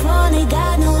where the fun ain't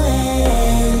got no end.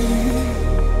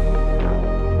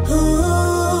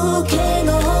 Ooh, can't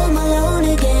go home alone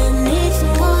again, need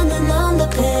someone to numb the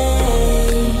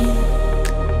pain.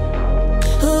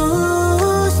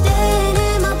 Ooh, staying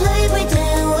in my play,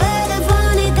 pretend where the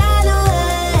fun ain't got no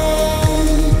end.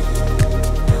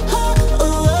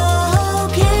 Ooh,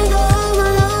 can't go home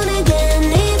alone again,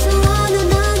 need someone to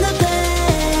numb the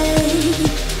pain.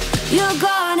 You're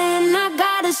gone and I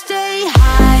gotta stay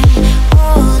high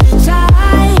all the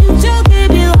time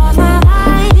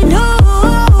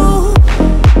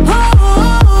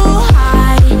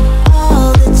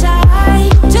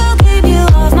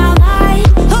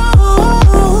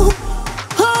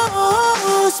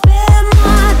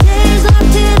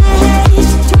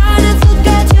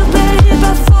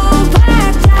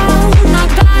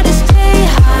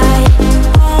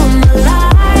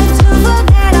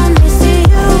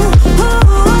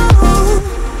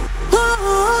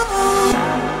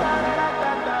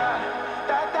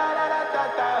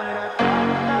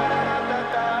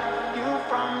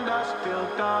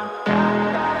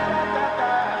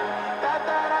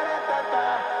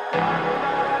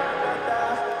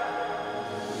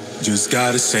just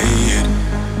gotta say it.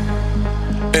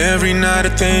 Every night I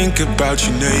think about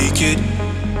you naked,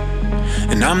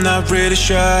 and I'm not really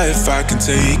sure if I can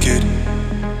take it.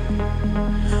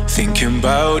 Thinking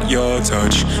about your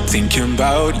touch, thinking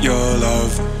about your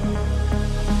love.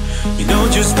 You know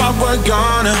just what we're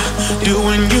gonna do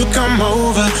when you come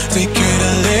over. Take it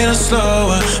a little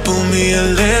slower, pull me a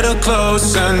little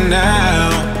closer now.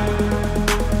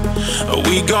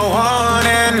 We go on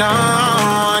and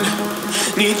on.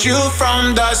 Need you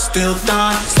from dusk till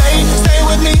dawn. Stay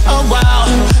with me a while.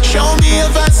 Show me a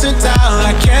versatile.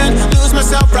 I can't lose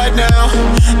myself right now.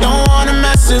 Don't wanna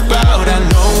mess about. I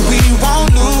know we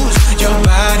won't lose. Your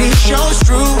body shows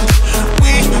truth.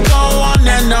 We go on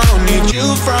and on. Need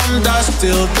you from dusk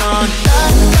till dawn. Da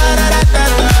da da da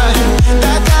da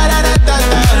da da da da da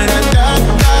da da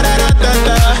da da da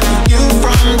da. You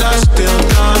from dusk till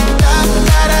dawn. Da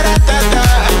da da da da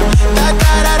da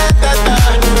da da da da da.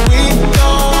 We go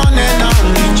on and on.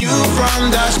 Need you from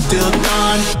dusk till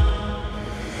dawn.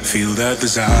 Feel that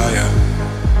desire,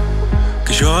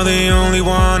 'cause you're the only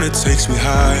one that takes me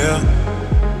higher.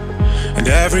 And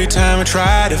every time I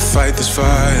try to fight this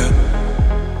fire,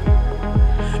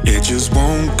 it just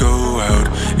won't go out,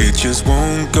 it just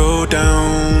won't go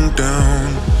down,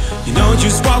 down. You know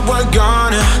just what we're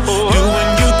gonna do when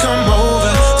you come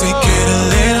over. Take it a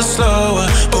little slower,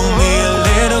 pull me a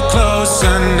little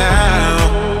closer now.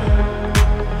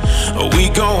 We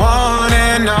go on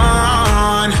and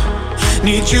on.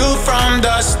 Need you from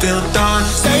dusk till dawn.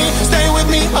 Stay with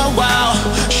me a while.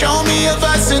 Show me a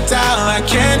versatile. I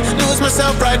can't lose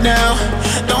myself right now.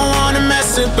 Don't wanna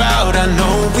mess about. I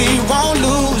know we won't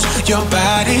lose. Your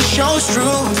body shows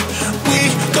truth. We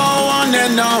go on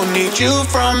and on. Need you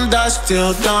from dusk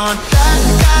till dawn. Da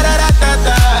da da da da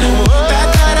da. Da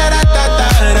da da da da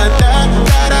da da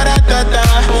da da da da.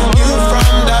 You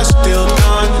from dusk till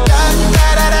dawn. Da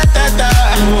da da da da da.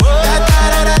 Da da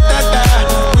da da da da.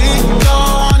 We go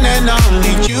on and on.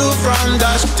 Need you from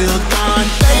dusk till dawn.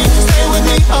 Stay with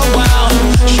me a while.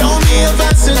 Show me a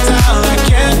versatile. I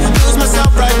can't lose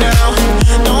myself right now.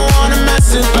 Don't wanna mess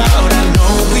about. I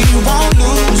know we won't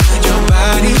lose. Your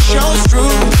body shows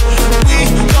truth. We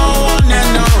go on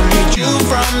and on. Need you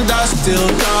from dusk till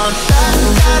dawn. Da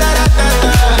da da da da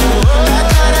da. Da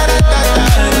da da da da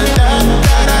da da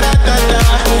da da da da.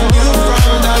 You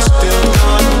from dusk till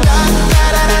dawn. Da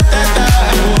da da da da da.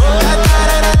 Da da da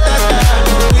da da da.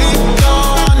 We go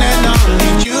on and on.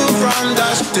 Need you from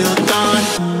dusk till dawn.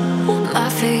 My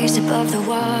face above the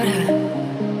water.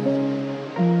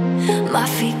 My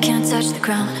feet can't touch the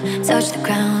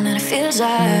ground, and it feels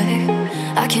like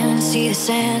I can see the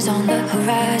sands on the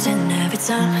horizon. Every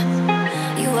time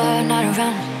you are not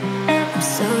around, I'm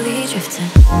slowly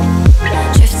drifting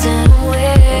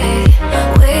away,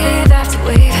 wave after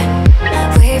wave,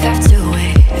 wave after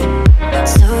wave,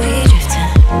 slowly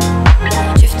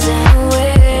drifting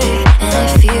away, and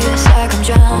it feels like I'm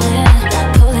drowning,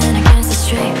 pulling against the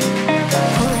stream,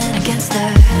 pulling against the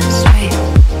stream.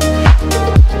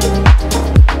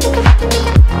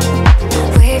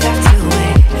 Wave after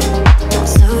wave,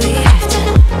 slowly drifting.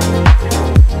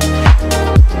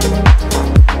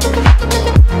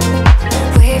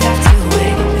 Wave after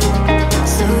wave,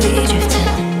 slowly drifting.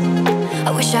 I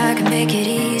wish I could make it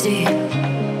easy,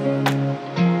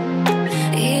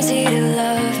 easy to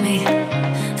love me,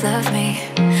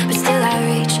 but still I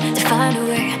reach to find a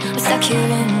way. I'm stuck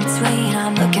here in between.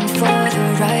 I'm looking for the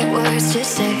right words to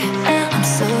say. I'm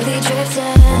slowly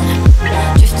drifting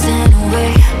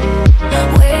away,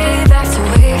 wave after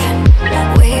wave,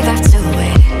 wave after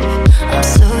wave. I'm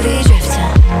slowly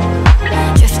drifting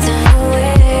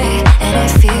away, and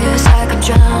it feels like I'm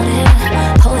drowning,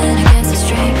 pulling against the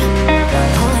stream,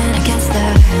 pulling against the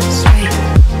stream.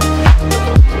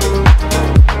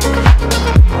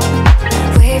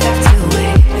 Wave after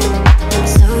wave,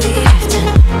 slowly drifting.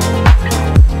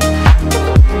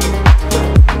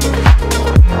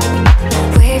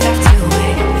 Wave after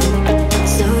wave,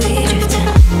 slowly drifting.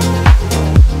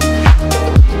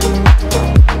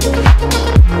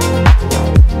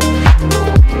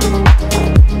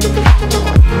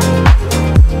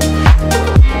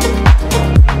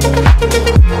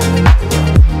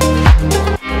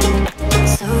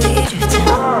 Slowly drifting.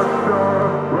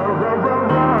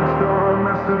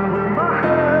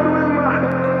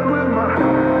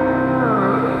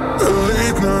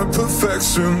 Late night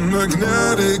perfection,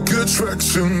 magnetic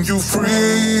attraction. You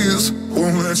freeze,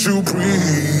 won't let you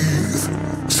breathe.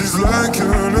 She's like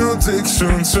an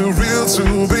addiction, too real to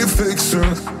be fiction.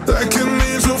 Like an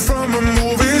angel from a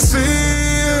movie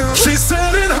scene. She's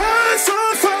setting hearts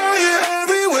on fire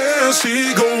everywhere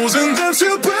she goes, and then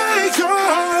she'll break your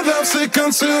heart. Love lovesick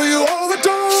until you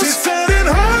overdose. She's setting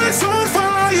hearts on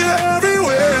fire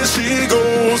everywhere she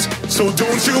goes. So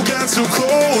don't you get too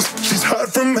close. She's hot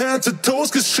from head to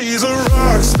toes, cause she's a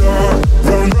rock star.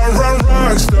 Run, run, run,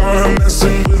 rock star.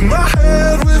 Messing with my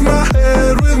head, with my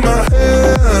head, with my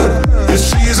head. Yeah,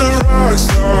 she's a rock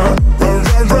star. Run,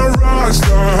 run, run, rock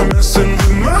star. Messing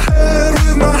with my head,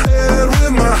 with my head,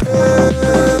 with my head.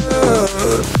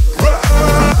 Like a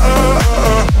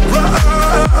rock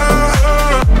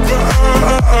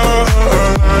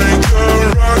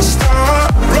star.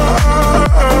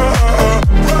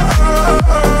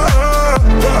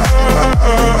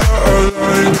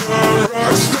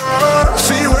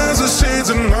 She wears the shades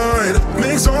at night,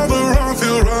 makes all the wrong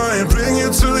feel right, bring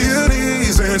you to your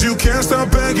knees, and you can't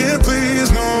stop begging,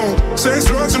 please, no. Sex,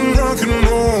 drugs, and rock and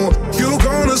roll, you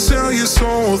gonna sell your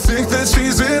soul. Think that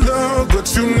she's in love,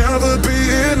 but you'll never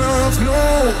be enough,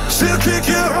 no. She'll kick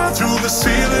your heart through the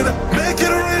ceiling, make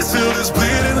it rain till it's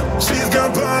bleeding. She's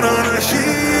got blood on her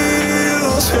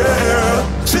heels, yeah.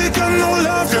 She got no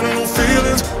love, got no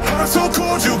feelings. Heart so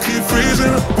cold you keep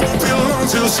freezing. Won't be long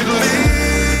till she leaves.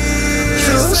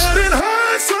 She's setting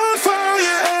hearts on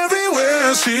fire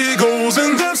everywhere she goes,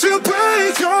 and then she'll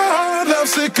break your heart.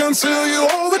 Lovesick until you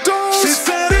overdose. She's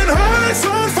setting hearts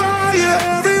on fire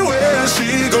everywhere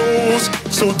she goes.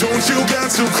 So don't you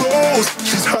get too close.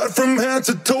 She's hot from head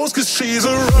to toes, cause she's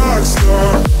a rock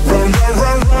star. Run, run,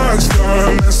 run, rock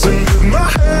star. Messing with my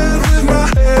head, with my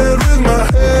head, with my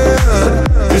head.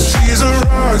 Yeah, she's a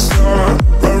rock star.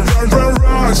 Run, run, run,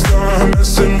 rock star.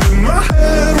 Messing with my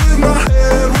head, with my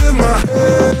head, with my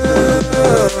head.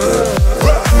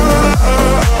 Like a rock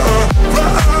star.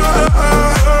 Like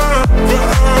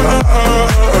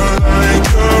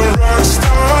a rock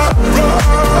star,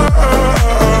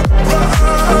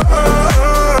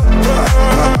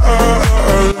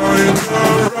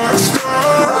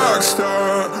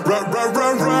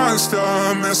 rock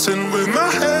star, messing with my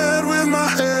head, with my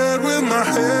head, with my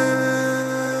head.